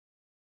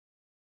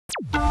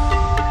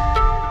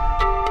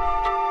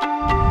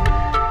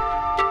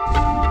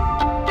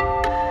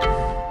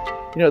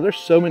You know, there's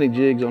so many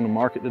jigs on the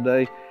market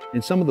today,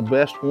 and some of the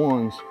best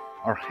ones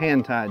are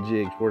hand-tied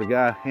jigs, where the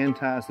guy hand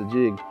ties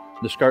the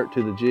skirt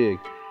to the jig.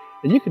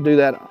 And you can do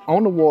that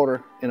on the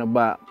water in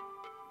about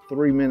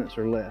 3 minutes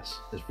or less.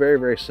 It's very,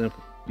 very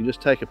simple. You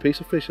just take a piece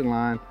of fishing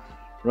line,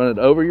 run it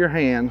over your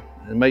hand,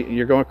 and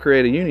you're going to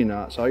create a uni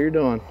knot. That's all you're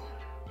doing.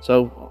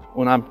 So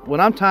when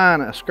I'm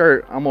tying a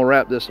skirt, I'm going to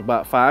wrap this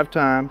about 5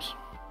 times.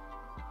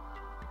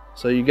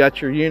 So you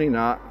got your uni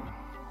knot.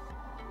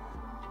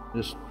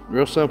 Just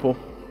real simple.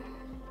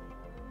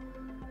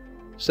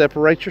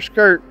 Separate your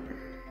skirt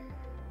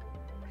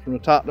from the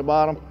top to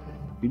bottom.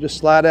 You just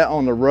slide that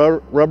on the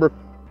rubber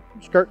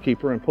skirt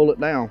keeper and pull it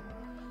down.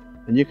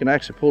 And you can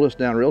actually pull this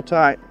down real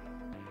tight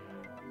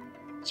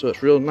so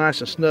it's real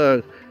nice and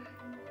snug,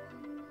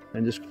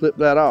 and just clip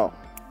that off.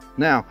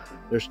 Now,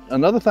 there's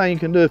another thing you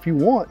can do if you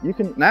want. You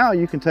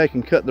can take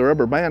and cut the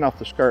rubber band off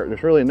the skirt.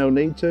 There's really no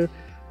need to.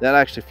 That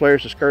actually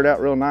flares the skirt out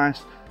real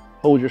nice,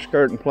 holds your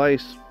skirt in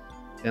place,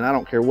 and I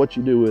don't care what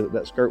you do with it,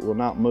 that skirt will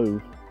not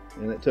move.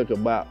 And it took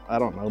about, I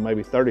don't know,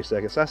 maybe 30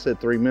 seconds. I said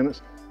 3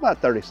 minutes, about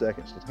 30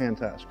 seconds to hand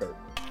tie a skirt.